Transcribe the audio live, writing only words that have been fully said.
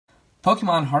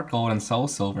Pokémon HeartGold and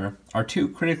SoulSilver are two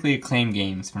critically acclaimed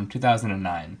games from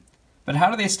 2009, but how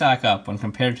do they stack up when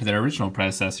compared to their original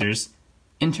predecessors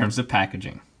in terms of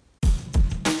packaging?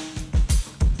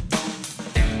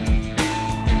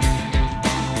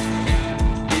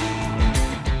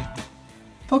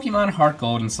 Pokémon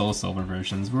HeartGold and SoulSilver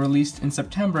versions were released in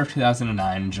September of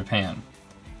 2009 in Japan,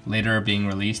 later being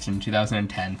released in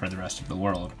 2010 for the rest of the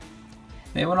world.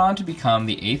 They went on to become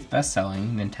the 8th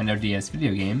best-selling Nintendo DS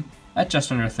video game at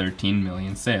just under 13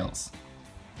 million sales.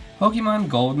 Pokémon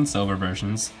Gold and Silver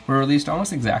versions were released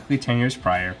almost exactly 10 years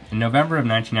prior, in November of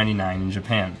 1999 in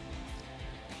Japan.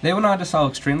 They went on to sell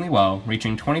extremely well,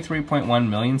 reaching 23.1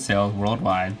 million sales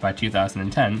worldwide by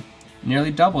 2010, nearly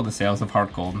double the sales of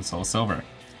HeartGold and SoulSilver.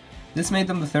 This made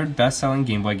them the third best-selling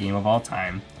Game Boy game of all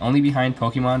time, only behind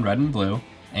Pokémon Red and Blue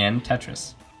and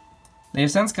Tetris. They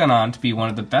have since gone on to be one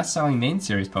of the best-selling main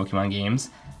series Pokémon games,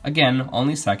 again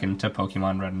only second to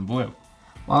Pokémon Red and Blue.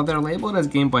 While they're labeled as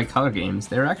Game Boy Color games,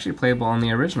 they are actually playable on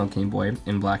the original Game Boy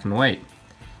in black and white,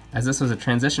 as this was a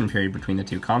transition period between the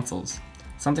two consoles,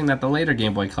 something that the later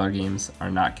Game Boy Color games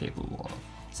are not capable of.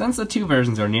 Since the two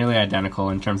versions are nearly identical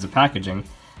in terms of packaging,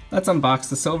 let's unbox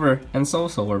the Silver and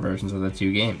SoulSilver versions of the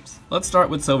two games. Let's start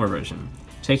with Silver version.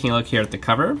 Taking a look here at the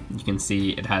cover, you can see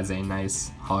it has a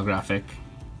nice holographic,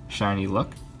 shiny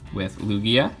look with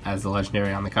Lugia as the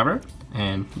legendary on the cover,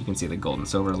 and you can see the Gold and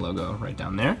Silver logo right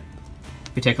down there.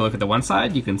 If you take a look at the one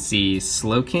side, you can see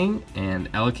Slowking and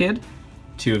Elekid,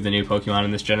 two of the new Pokemon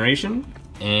in this generation,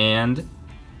 and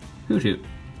Hoothoot.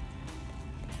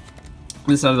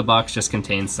 This side of the box just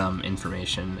contains some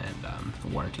information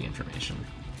and warranty information.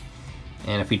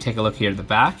 And if we take a look here at the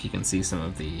back, you can see some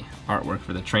of the artwork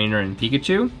for the trainer and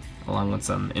Pikachu, along with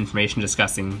some information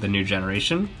discussing the new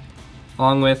generation,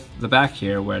 along with the back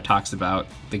here where it talks about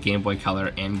the Game Boy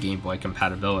Color and Game Boy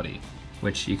compatibility,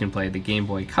 which you can play the Game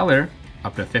Boy Color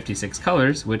up to 56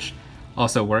 colors, which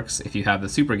also works if you have the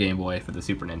Super Game Boy for the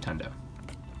Super Nintendo.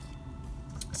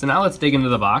 So now let's dig into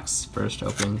the box, first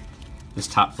opening this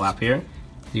top flap here.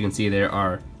 You can see there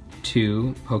are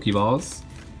two Pokeballs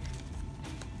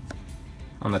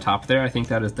on the top there. I think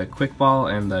that is the Quick Ball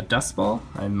and the Dust Ball.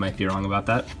 I might be wrong about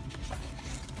that.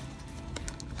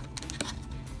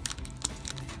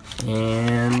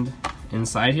 And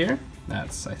inside here,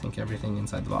 that's I think everything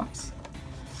inside the box.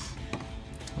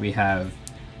 We have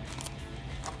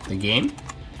the game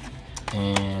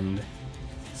and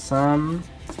some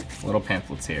little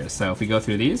pamphlets here. So if we go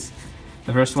through these,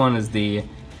 the first one is the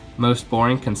most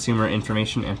boring consumer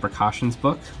information and precautions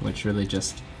book, which really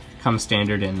just comes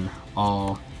standard in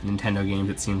all Nintendo games,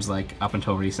 it seems like, up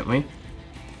until recently.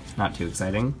 Not too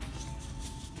exciting.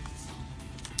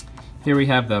 Here we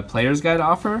have the Player's Guide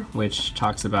offer, which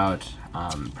talks about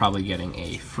probably getting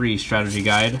a free strategy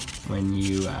guide when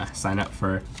you sign up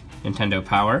for Nintendo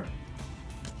Power.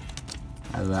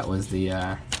 That was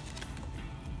the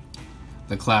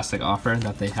classic offer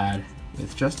that they had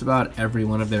with just about every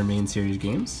one of their main series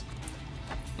games.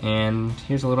 And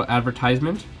here's a little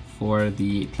advertisement for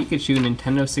the Pikachu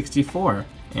Nintendo 64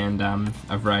 and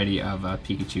a variety of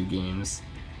Pikachu games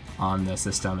on the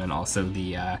system, and also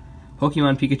the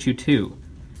Pokemon Pikachu 2,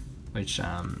 which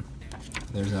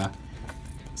there's a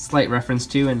slight reference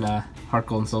to in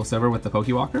HeartGold and SoulSilver with the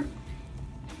Pokewalker.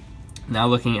 Now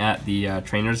looking at the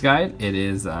Trainer's Guide, it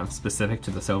is specific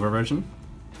to the Silver version.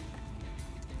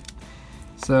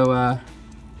 So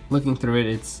looking through it,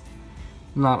 it's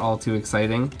not all too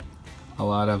exciting. A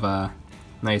lot of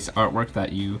nice artwork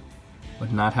that you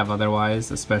would not have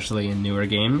otherwise, especially in newer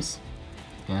games,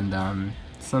 and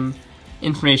some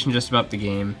information just about the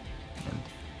game. And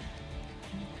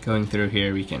going through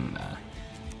here, we can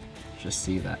just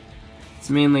see that it's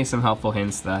mainly some helpful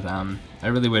hints that I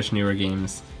really wish newer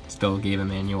games still gave a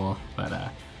manual,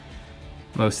 but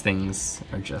most things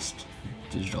are just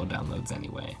digital downloads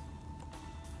anyway.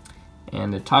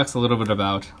 And it talks a little bit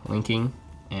about linking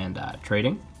and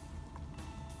trading,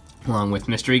 along with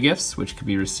mystery gifts, which could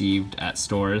be received at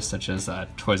stores such as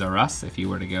Toys R Us if you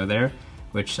were to go there,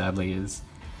 which sadly is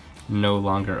no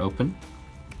longer open.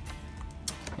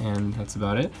 And that's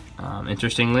about it.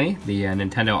 Interestingly, the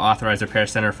Nintendo Authorized Repair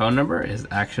Center phone number is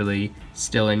actually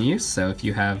still in use, so if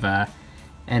you have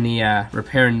any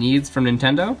repair needs from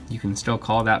Nintendo, you can still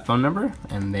call that phone number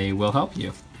and they will help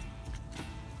you.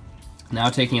 Now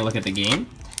taking a look at the game.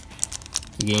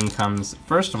 The game comes,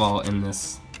 first of all, in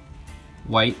this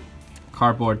white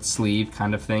cardboard sleeve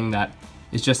kind of thing that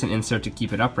is just an insert to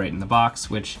keep it upright in the box,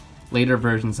 which later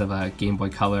versions of Game Boy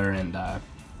Color and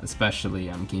especially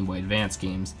Game Boy Advance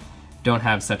games don't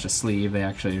have such a sleeve. They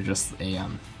actually are just a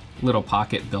little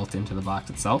pocket built into the box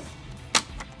itself.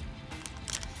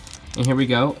 And here we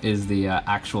go is the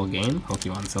actual game,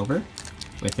 Pokemon Silver,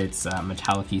 with its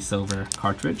metallic-y silver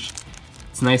cartridge.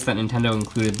 It's nice that Nintendo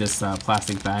included this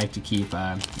plastic bag to keep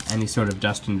any sort of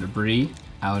dust and debris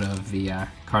out of the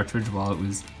cartridge while it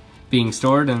was being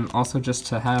stored, and also just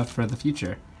to have for the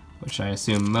future, which I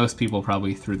assume most people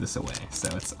probably threw this away, so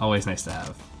it's always nice to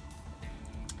have.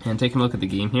 And taking a look at the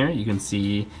game here, you can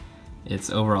see it's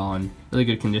overall in really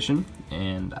good condition,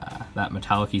 and that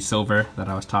metallic-y silver that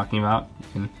I was talking about, you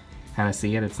can kind of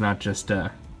see it. It's not just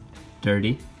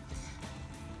dirty.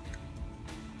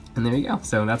 And there you go.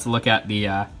 So that's a look at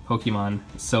the Pokemon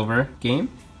Silver game.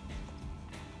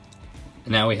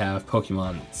 Now we have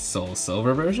Pokemon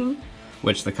SoulSilver version,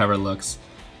 which the cover looks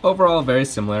overall very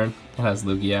similar. It has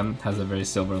Lugia, has a very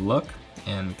silver look,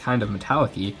 and kind of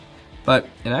metallic-y, but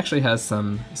it actually has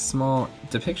some small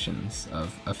depictions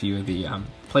of a few of the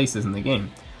places in the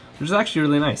game, which is actually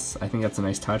really nice. I think that's a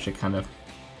nice touch. It kind of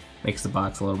makes the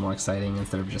box a little more exciting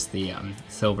instead of just the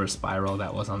silver spiral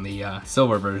that was on the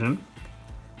silver version.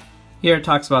 Here it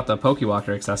talks about the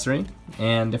Pokewalker accessory,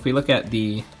 and if we look at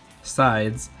the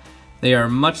sides, they are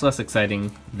much less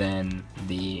exciting than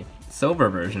the silver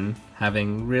version,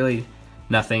 having really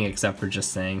nothing except for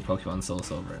just saying Pokemon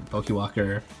SoulSilver and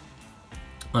Pokewalker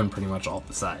on pretty much all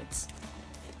the sides.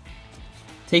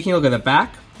 Taking a look at the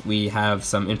back, we have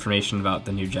some information about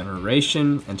the new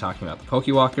generation and talking about the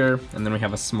Pokewalker, and then we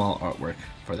have a small artwork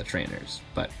for the trainers.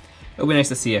 But it'll be nice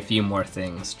to see a few more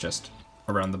things just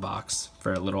around the box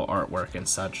for a little artwork and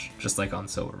such, just like on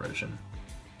Silver version.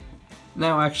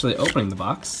 Now actually opening the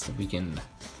box, we can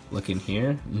look in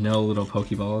here. No little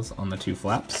Pokeballs on the two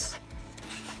flaps.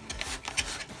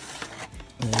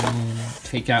 And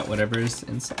take out whatever's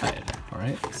inside.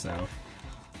 Alright, so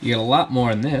you get a lot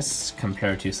more in this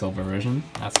compared to Silver version,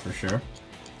 that's for sure.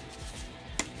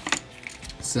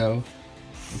 So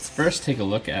let's first take a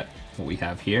look at what we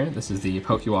have here. This is the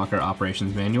Pokewalker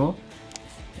Operations Manual,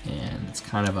 and it's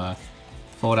kind of a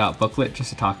fold-out booklet just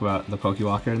to talk about the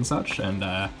Pokewalker and such.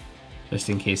 And just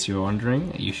in case you were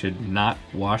wondering, you should not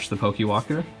wash the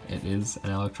Pokewalker. It is an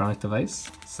electronic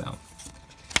device, so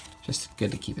just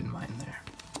good to keep in mind there.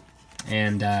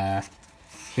 And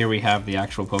here we have the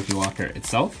actual Pokewalker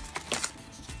itself.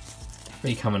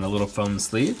 They come in a little foam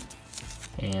sleeve,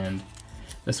 and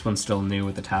this one's still new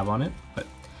with the tab on it, but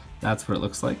that's what it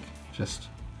looks like. Just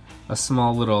a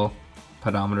small little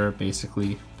pedometer,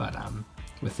 basically, but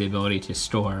with the ability to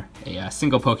store a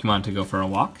single Pokemon to go for a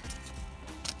walk.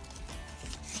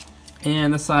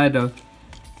 And the side of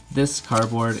this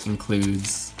cardboard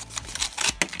includes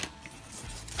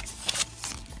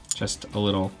just a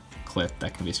little clip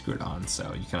that can be screwed on,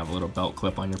 so you can have a little belt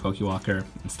clip on your Pokewalker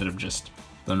instead of just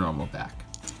the normal back.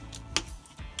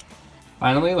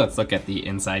 Finally, let's look at the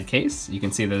inside case. You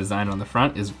can see the design on the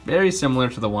front is very similar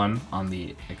to the one on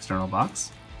the external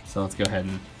box. So let's go ahead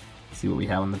and see what we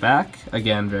have on the back.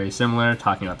 Again, very similar,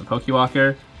 talking about the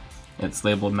Pokewalker. It's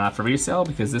labeled not for resale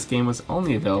because this game was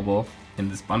only available in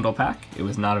this bundle pack. It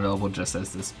was not available just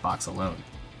as this box alone.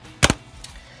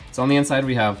 So on the inside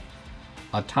we have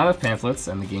a ton of pamphlets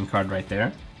and the game card right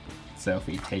there. So if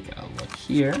we take a look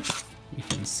here, you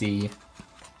can see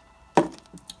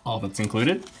all that's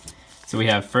included. So we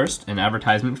have first an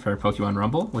advertisement for Pokemon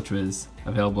Rumble, which was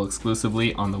available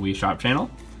exclusively on the Wii Shop channel.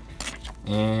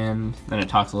 And then it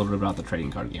talks a little bit about the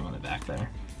trading card game on the back there.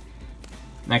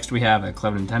 Next we have a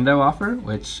Club Nintendo offer,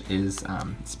 which is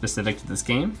specific to this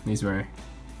game. These were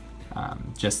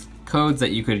just codes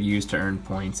that you could use to earn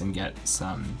points and get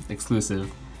some exclusive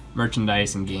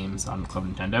merchandise and games on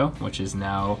Club Nintendo, which is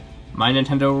now My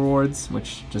Nintendo Rewards,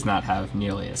 which does not have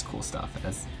nearly as cool stuff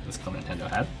as this Club Nintendo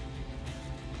had.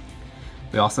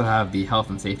 We also have the Health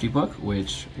and Safety book,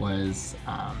 which was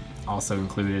also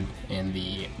included in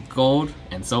the Gold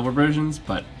and Silver versions,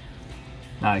 but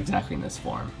not exactly in this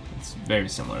form. It's very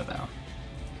similar though.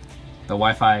 The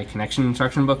Wi-Fi connection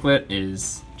instruction booklet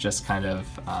is just kind of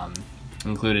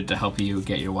included to help you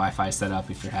get your Wi-Fi set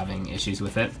up if you're having issues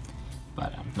with it,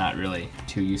 but not really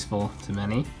too useful to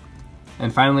many.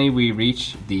 And finally, we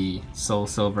reach the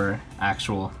SoulSilver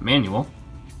actual manual,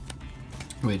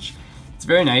 which it's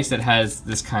very nice. It has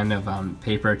this kind of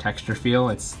paper texture feel.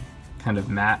 It's kind of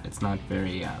matte. It's not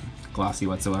very glossy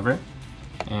whatsoever.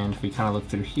 And if we kind of look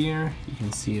through here, you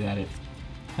can see that it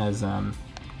has a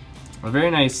very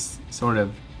nice sort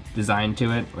of design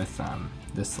to it with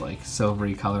this like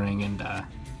silvery coloring and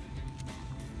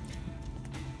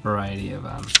variety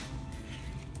of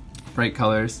bright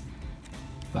colors.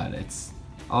 But it's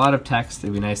a lot of text.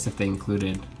 It'd be nice if they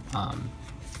included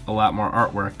a lot more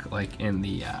artwork like in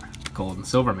the Gold and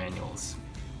Silver manuals.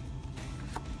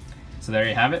 So there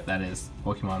you have it. That is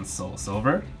Pokemon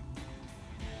SoulSilver.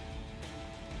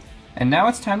 And now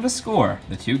it's time to score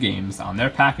the two games on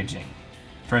their packaging.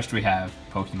 First we have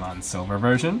Pokemon Silver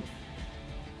version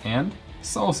and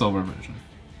SoulSilver version.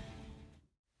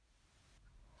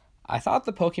 I thought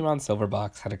the Pokemon Silver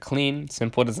box had a clean,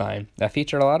 simple design that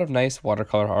featured a lot of nice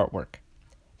watercolor artwork.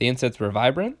 The inserts were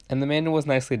vibrant, and the manual was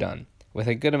nicely done, with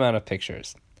a good amount of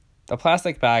pictures. The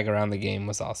plastic bag around the game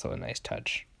was also a nice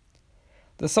touch.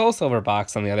 The SoulSilver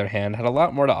box, on the other hand, had a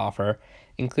lot more to offer,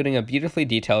 including a beautifully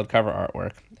detailed cover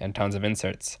artwork and tons of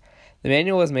inserts. The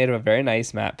manual was made of a very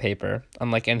nice matte paper,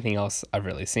 unlike anything else I've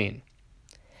really seen.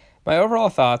 My overall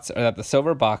thoughts are that the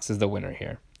Silver box is the winner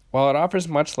here. While it offers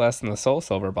much less than the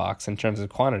SoulSilver box in terms of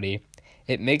quantity,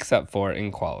 it makes up for it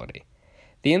in quality.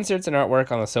 The inserts and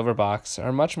artwork on the Silver box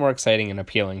are much more exciting and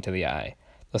appealing to the eye.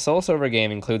 The SoulSilver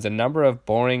game includes a number of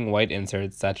boring white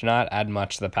inserts that do not add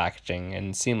much to the packaging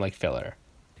and seem like filler.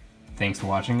 Thanks for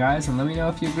watching, guys, and let me know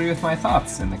if you agree with my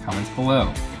thoughts in the comments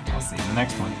below. I'll see you in the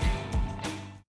next one.